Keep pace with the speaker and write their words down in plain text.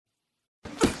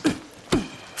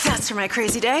That's for my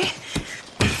crazy day.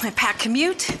 My packed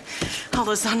commute, all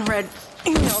those unread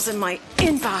emails in my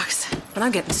inbox. But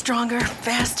I'm getting stronger,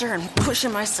 faster, and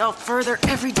pushing myself further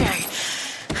every day.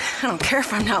 I don't care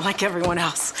if I'm not like everyone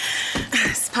else.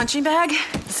 This punching bag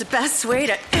is the best way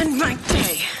to end my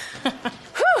day.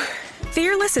 Whew.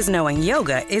 Fearless is knowing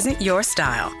yoga isn't your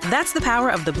style. That's the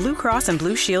power of the Blue Cross and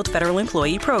Blue Shield Federal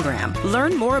Employee Program.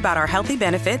 Learn more about our healthy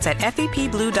benefits at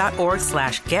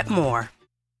fepblue.org/getmore.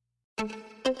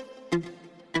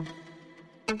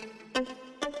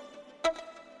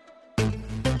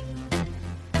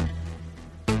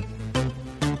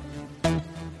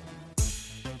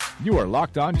 You are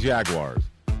Locked On Jaguars,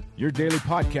 your daily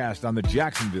podcast on the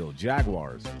Jacksonville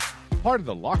Jaguars, part of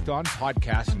the Locked On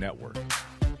Podcast Network,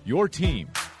 your team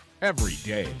every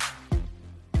day.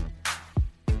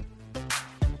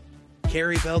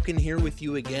 Kerry Belkin here with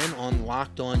you again on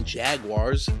Locked On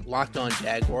Jaguars. Locked On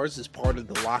Jaguars is part of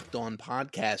the Locked On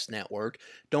Podcast Network.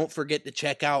 Don't forget to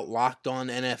check out Locked On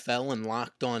NFL and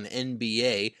Locked On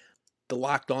NBA. The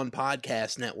Locked On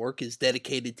Podcast Network is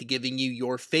dedicated to giving you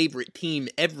your favorite team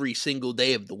every single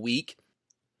day of the week.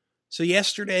 So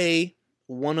yesterday,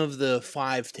 one of the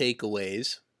 5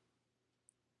 takeaways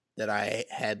that I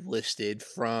had listed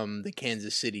from the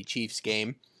Kansas City Chiefs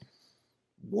game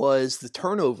was the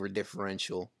turnover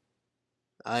differential.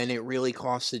 And it really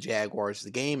cost the Jaguars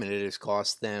the game, and it has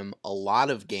cost them a lot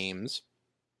of games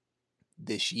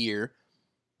this year.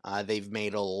 They've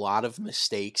made a lot of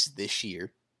mistakes this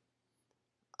year.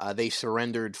 They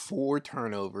surrendered 4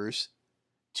 turnovers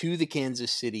to the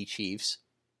Kansas City Chiefs.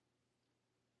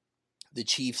 The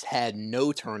Chiefs had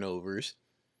no turnovers.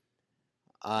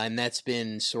 And that's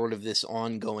been sort of this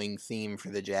ongoing theme for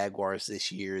the Jaguars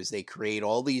this year, is they create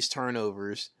all these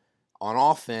turnovers on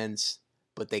offense,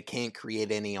 but they can't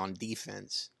create any on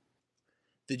defense.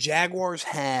 The Jaguars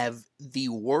have the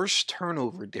worst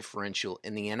turnover differential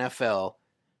in the NFL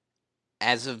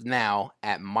as of now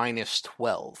at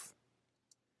 -12.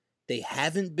 They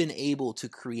haven't been able to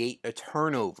create a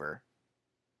turnover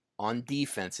on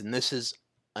defense, and this is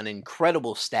an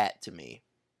incredible stat to me.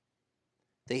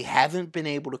 They haven't been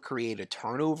able to create a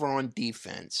turnover on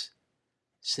defense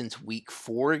since week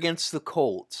 4 against the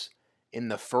Colts in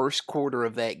the first quarter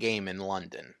of that game in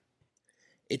London.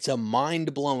 It's a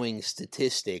mind-blowing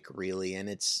statistic, really, and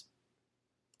it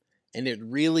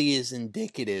really is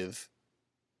indicative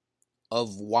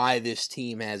of why this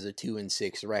team has a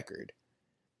 2-6 record.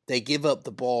 They give up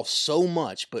the ball so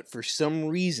much, but for some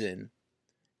reason,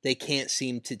 they can't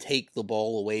seem to take the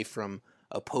ball away from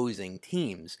opposing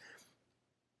teams.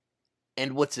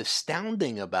 And what's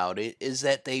astounding about it is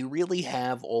that they really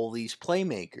have all these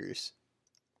playmakers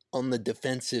on the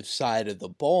defensive side of the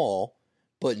ball,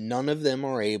 but none of them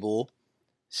are able,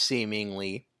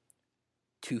 seemingly,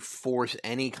 to force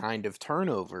any kind of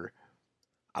turnover.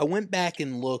 I went back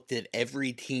and looked at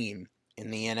every team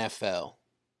in the NFL.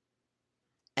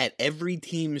 At every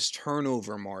team's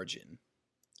turnover margin.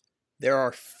 There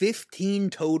are 15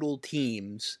 total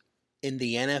teams in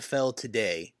the NFL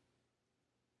today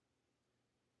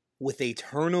with a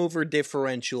turnover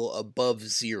differential above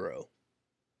 0.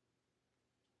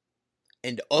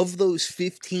 And of those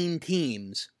 15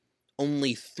 teams,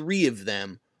 only 3 of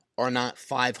them are not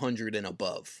 500 and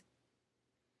above.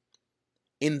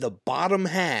 In the bottom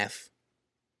half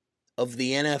of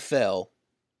the NFL,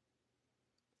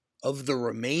 of the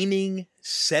remaining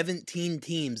 17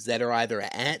 teams that are either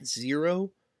at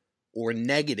 0 or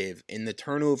negative in the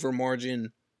turnover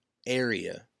margin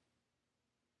area,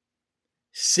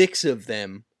 6 of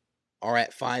them are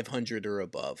at 500 or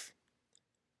above.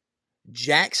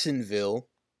 Jacksonville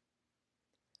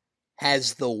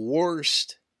has the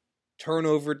worst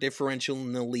turnover differential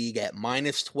in the league at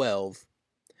 -12.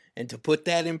 And to put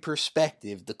that in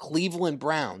perspective, the Cleveland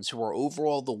Browns, who are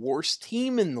overall the worst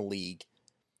team in the league,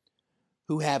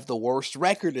 who have the worst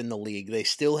record in the league, they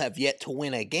still have yet to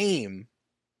win a game,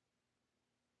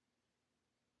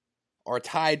 are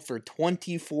tied for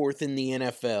 24th in the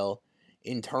NFL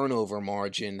in turnover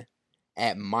margin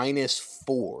at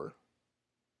 -4.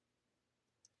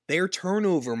 Their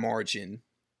turnover margin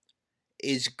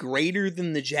is greater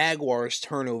than the Jaguars'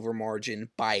 turnover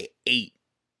margin by 8.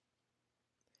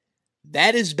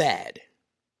 That is bad.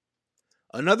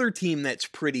 Another team that's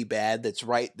pretty bad, that's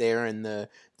right there in the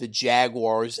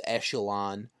Jaguars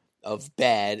echelon of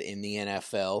bad in the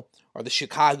NFL, are the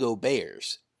Chicago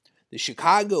Bears. The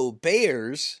Chicago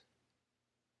Bears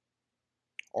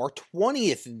are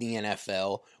 20th in the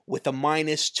NFL with a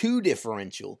 -2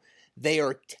 differential. They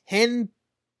are 10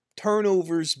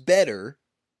 turnovers better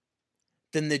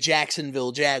than the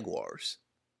Jacksonville Jaguars.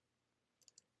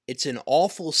 It's an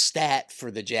awful stat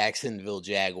for the Jacksonville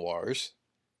Jaguars,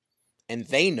 and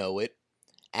they know it.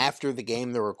 After the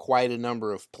game, there were quite a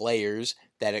number of players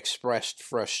that expressed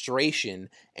frustration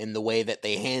in the way that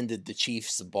they handed the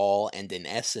Chiefs the ball and, in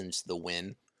essence, the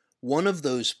win. One of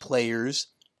those players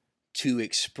to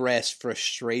express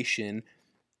frustration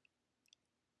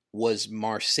was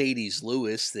Marcedes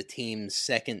Lewis, the team's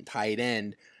second tight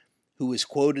end, who was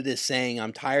quoted as saying,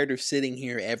 "I'm tired of sitting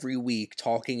here every week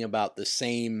talking about the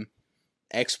same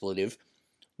expletive.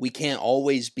 We can't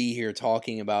always be here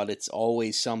talking about it's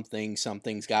always something's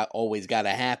always got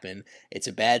to happen. It's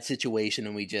a bad situation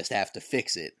and we just have to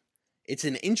fix it." It's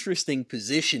an interesting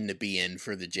position to be in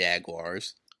for the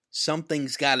Jaguars.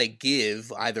 Something's got to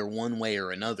give either one way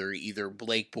or another. Either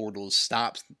Blake Bortles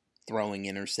stops throwing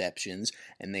interceptions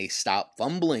and they stop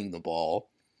fumbling the ball,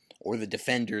 or the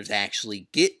defenders actually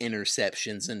get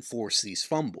interceptions and force these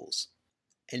fumbles.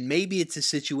 And maybe it's a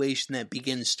situation that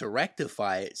begins to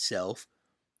rectify itself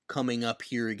coming up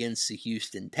here against the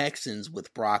Houston Texans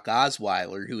with Brock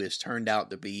Osweiler, who has turned out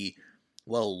to be,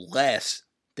 well, less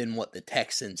than what the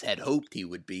Texans had hoped he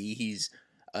would be. He's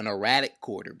an erratic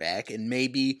quarterback, and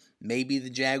maybe the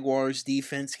Jaguars'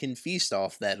 defense can feast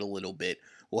off that a little bit.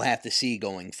 We'll have to see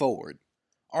going forward.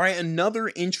 All right,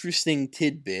 another interesting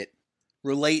tidbit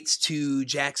relates to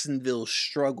Jacksonville's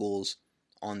struggles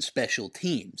on special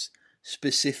teams,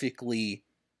 specifically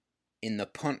in the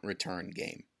punt return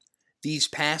game. These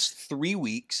past 3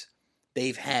 weeks,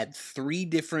 they've had 3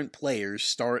 different players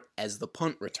start as the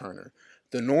punt returner.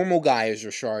 The normal guy is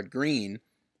Rashard Green,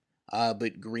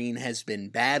 but Green has been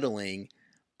battling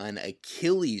an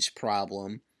Achilles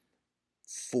problem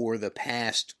for the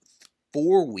past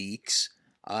 4 weeks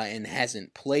and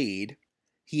hasn't played.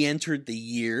 He entered the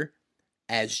year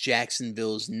as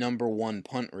Jacksonville's number 1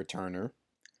 punt returner,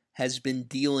 has been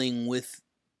dealing with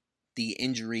the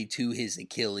injury to his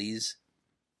Achilles,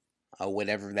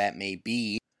 whatever that may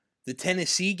be. The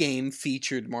Tennessee game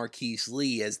featured Marquise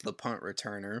Lee as the punt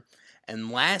returner,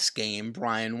 and last game,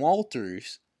 Brian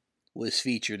Walters was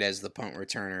featured as the punt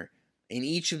returner. In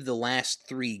each of the last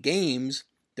 3 games,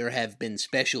 there have been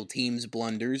special teams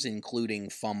blunders, including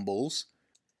fumbles,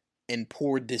 and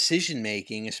poor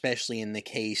decision-making, especially in the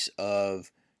case of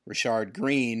Rashard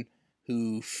Green,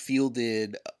 who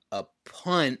fielded a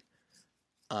punt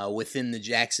within the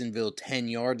Jacksonville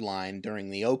 10-yard line during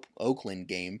the Oakland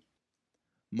game.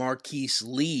 Marquise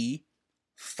Lee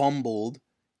fumbled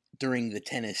during the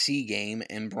Tennessee game,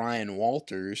 and Brian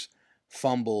Walters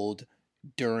fumbled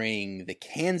during the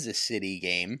Kansas City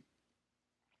game.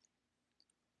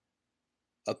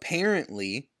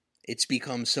 Apparently, it's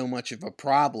become so much of a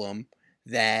problem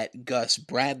that Gus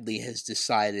Bradley has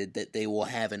decided that they will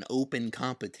have an open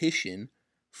competition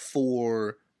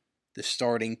for the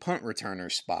starting punt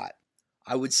returner spot.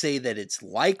 I would say that it's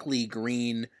likely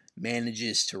Green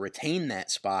manages to retain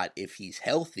that spot if he's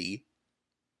healthy,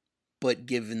 but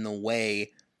given the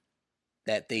way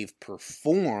that they've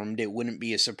performed, it wouldn't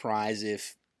be a surprise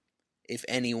if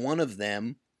any one of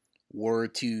them were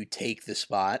to take the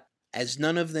spot, as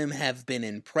none of them have been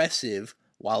impressive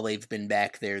while they've been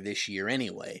back there this year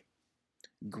anyway.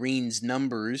 Green's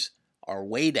numbers are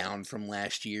way down from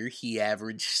last year. He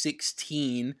averaged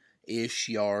 16-ish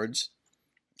yards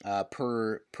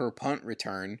per punt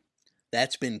return.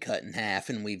 That's been cut in half,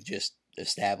 and we've just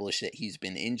established that he's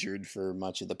been injured for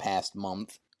much of the past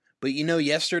month. But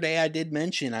yesterday I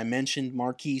mentioned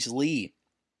Marquise Lee,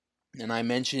 and I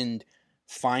mentioned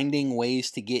finding ways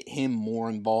to get him more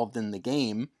involved in the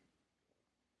game,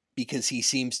 because he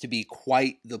seems to be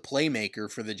quite the playmaker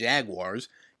for the Jaguars.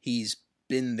 He's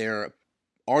been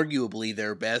arguably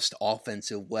their best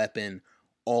offensive weapon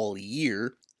all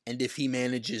year, and if he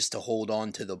manages to hold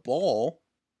on to the ball,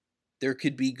 there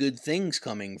could be good things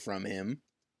coming from him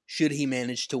should he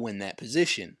manage to win that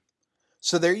position.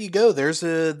 So there you go. There's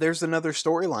another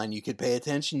storyline you could pay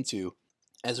attention to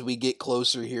as we get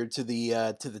closer here to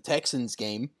the Texans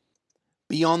game.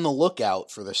 Be on the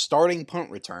lookout for the starting punt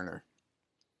returner.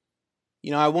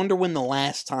 I wonder when the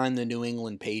last time the New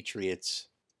England Patriots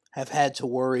have had to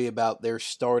worry about their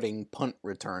starting punt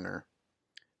returner.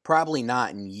 Probably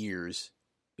not in years,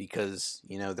 because,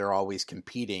 they're always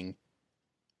competing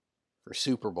for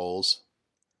Super Bowls.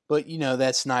 But,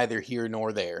 that's neither here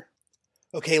nor there.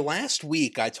 Okay, last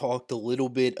week I talked a little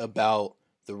bit about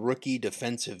the rookie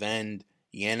defensive end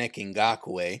Yannick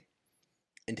Ngakoue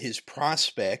and his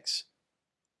prospects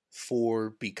for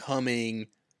becoming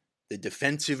the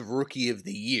Defensive Rookie of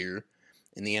the Year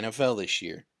in the NFL this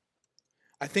year.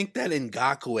 I think that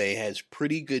Ngakoue has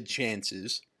pretty good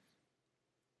chances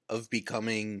of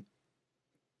becoming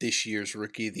this year's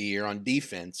Rookie of the Year on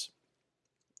defense.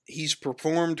 he's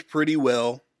performed pretty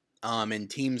well, and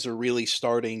teams are really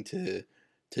starting to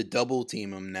double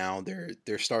team him now.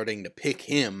 They're starting to pick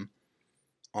him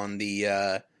on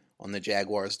the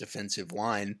Jaguars defensive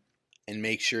line and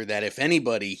make sure that if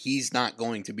anybody, he's not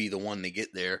going to be the one to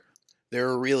get there. There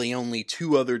are really only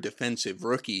two other defensive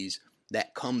rookies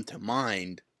that come to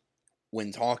mind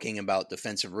when talking about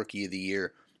Defensive Rookie of the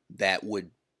Year that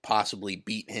would possibly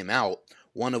beat him out,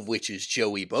 one of which is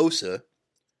Joey Bosa,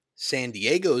 San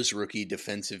Diego's rookie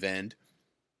defensive end,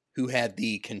 who had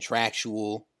the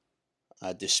contractual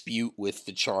dispute with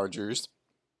the Chargers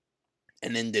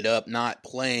and ended up not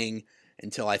playing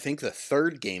until I think the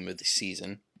third game of the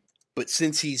season. But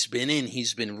since he's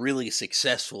been really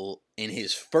successful. In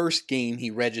his first game,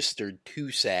 he registered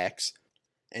 2 sacks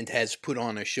and has put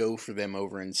on a show for them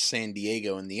over in San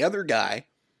Diego. And the other guy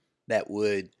that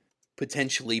would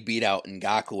potentially beat out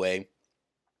Ngakoue,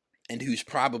 and who's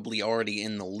probably already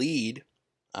in the lead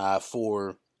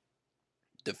for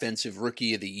Defensive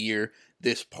Rookie of the Year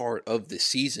this part of the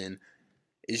season,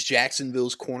 is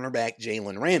Jacksonville's cornerback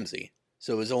Jalen Ramsey,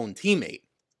 so his own teammate.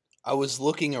 I was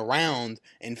looking around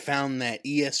and found that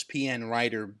ESPN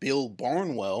writer Bill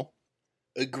Barnwell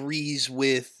agrees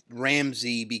with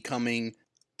Ramsey becoming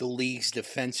the league's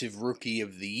Defensive Rookie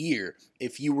of the Year.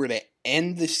 If you were to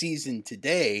end the season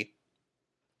today,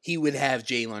 he would have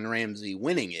Jalen Ramsey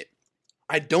winning it.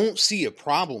 I don't see a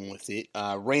problem with it.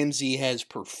 Ramsey has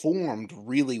performed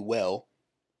really well.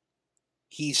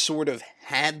 He sort of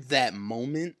had that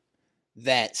moment,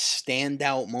 that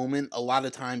standout moment. A lot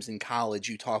of times in college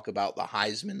you talk about the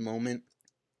Heisman moment.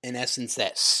 In essence,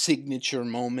 that signature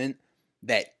moment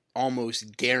that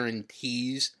almost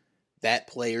guarantees that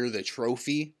player the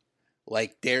trophy.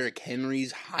 Like Derrick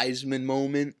Henry's Heisman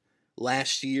moment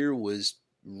last year was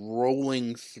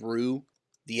rolling through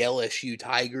the LSU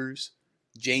Tigers.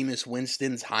 Jameis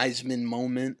Winston's Heisman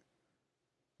moment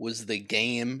was the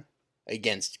game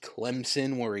against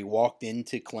Clemson where he walked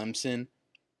into Clemson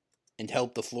and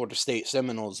helped the Florida State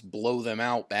Seminoles blow them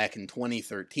out back in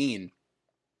 2013.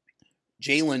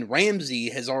 Jalen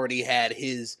Ramsey has already had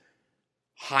his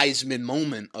Heisman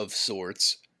moment of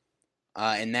sorts,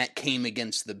 and that came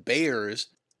against the Bears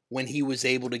when he was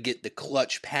able to get the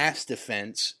clutch pass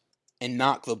defense and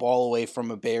knock the ball away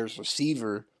from a Bears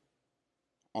receiver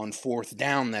on 4th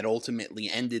down that ultimately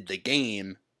ended the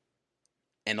game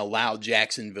and allowed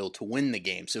Jacksonville to win the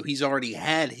game. So he's already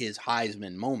had his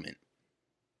Heisman moment,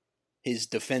 his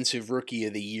Defensive Rookie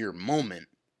of the Year moment.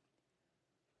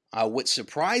 What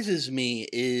surprises me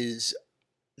is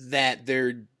that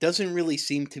there doesn't really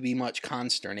seem to be much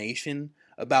consternation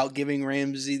about giving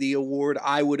Ramsey the award.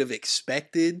 I would have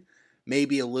expected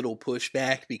maybe a little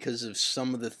pushback because of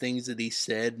some of the things that he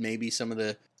said, maybe some of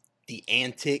the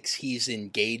antics he's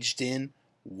engaged in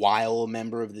while a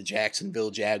member of the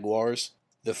Jacksonville Jaguars.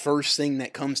 The first thing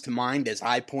that comes to mind, as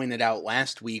I pointed out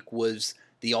last week, was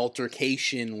the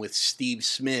altercation with Steve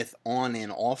Smith on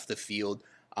and off the field.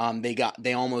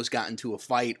 They almost got into a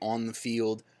fight on the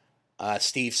field.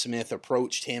 Steve Smith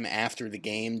approached him after the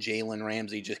game. Jalen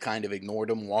Ramsey just kind of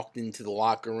ignored him, walked into the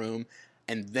locker room,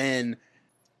 and then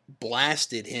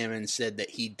blasted him and said that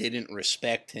he didn't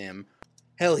respect him.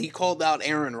 Hell, he called out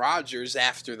Aaron Rodgers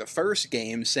after the first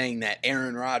game, saying that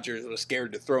Aaron Rodgers was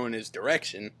scared to throw in his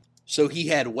direction. So he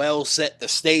had well set the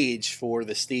stage for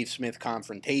the Steve Smith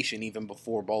confrontation even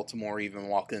before Baltimore even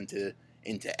walked into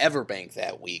Everbank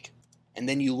that week. And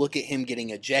then you look at him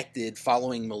getting ejected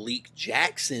following Malik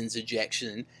Jackson's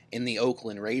ejection in the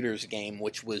Oakland Raiders game,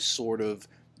 which was sort of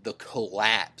the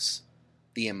collapse,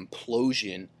 the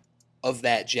implosion of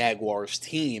that Jaguars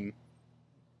team.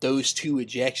 Those 2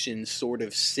 ejections sort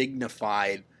of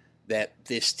signified that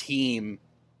this team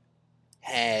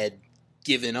had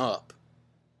given up.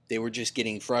 They were just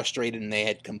getting frustrated and they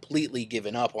had completely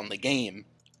given up on the game.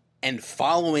 And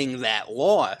following that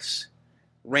loss,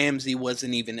 Ramsey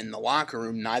wasn't even in the locker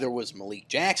room. Neither was Malik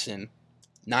Jackson.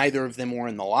 Neither of them were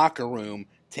in the locker room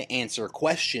to answer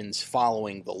questions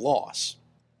following the loss.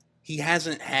 He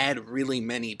hasn't had really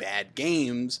many bad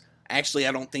games. Actually,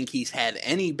 I don't think he's had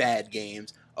any bad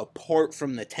games apart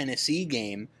from the Tennessee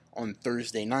game on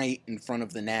Thursday night in front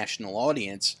of the national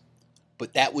audience.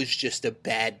 But that was just a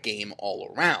bad game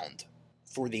all around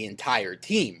for the entire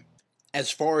team.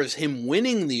 As far as him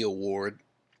winning the award,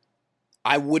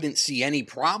 I wouldn't see any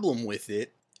problem with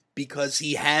it because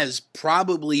he has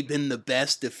probably been the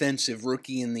best defensive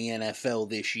rookie in the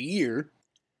NFL this year,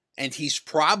 and he's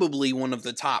probably one of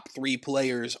the top 3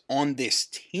 players on this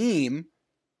team,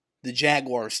 the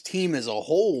Jaguars team as a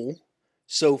whole,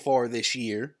 so far this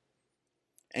year.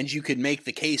 And you could make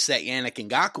the case that Yannick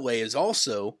Ngakoue is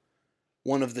also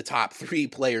one of the top 3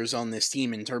 players on this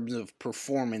team in terms of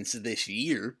performance this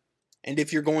year. And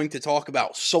if you're going to talk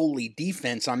about solely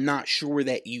defense, I'm not sure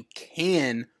that you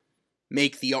can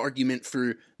make the argument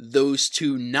for those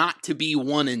two not to be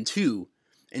 1 and 2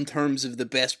 in terms of the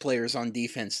best players on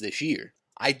defense this year.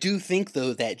 I do think,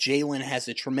 though, that Jalen has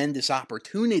a tremendous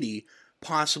opportunity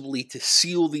possibly to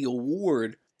seal the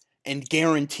award and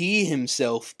guarantee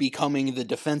himself becoming the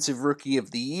Defensive Rookie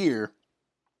of the Year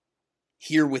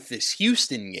here with this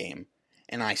Houston game.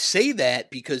 And I say that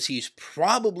because he's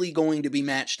probably going to be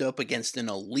matched up against an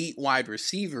elite wide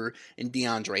receiver in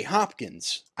DeAndre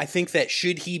Hopkins. I think that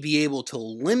should he be able to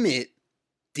limit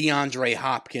DeAndre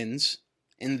Hopkins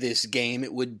in this game,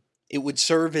 it would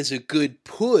serve as a good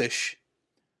push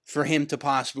for him to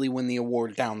possibly win the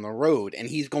award down the road. And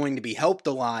he's going to be helped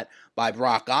a lot by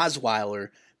Brock Osweiler,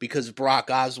 because Brock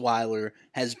Osweiler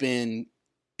has been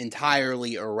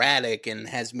entirely erratic and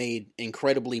has made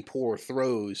incredibly poor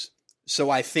throws. So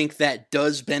I think that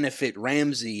does benefit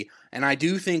Ramsey, and I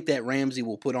do think that Ramsey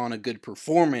will put on a good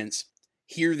performance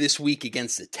here this week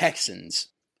against the Texans.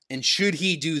 And should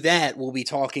he do that, we'll be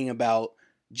talking about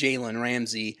Jalen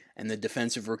Ramsey and the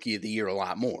Defensive Rookie of the Year a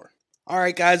lot more. All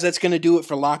right, guys, that's going to do it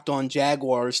for Locked On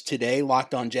Jaguars today.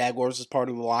 Locked On Jaguars is part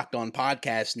of the Locked On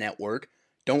Podcast Network.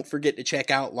 Don't forget to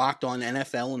check out Locked On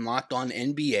NFL and Locked On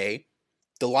NBA.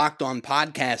 The Locked On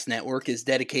Podcast Network is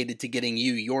dedicated to getting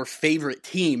you your favorite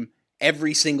team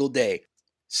every single day.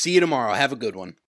 See you tomorrow. Have a good one.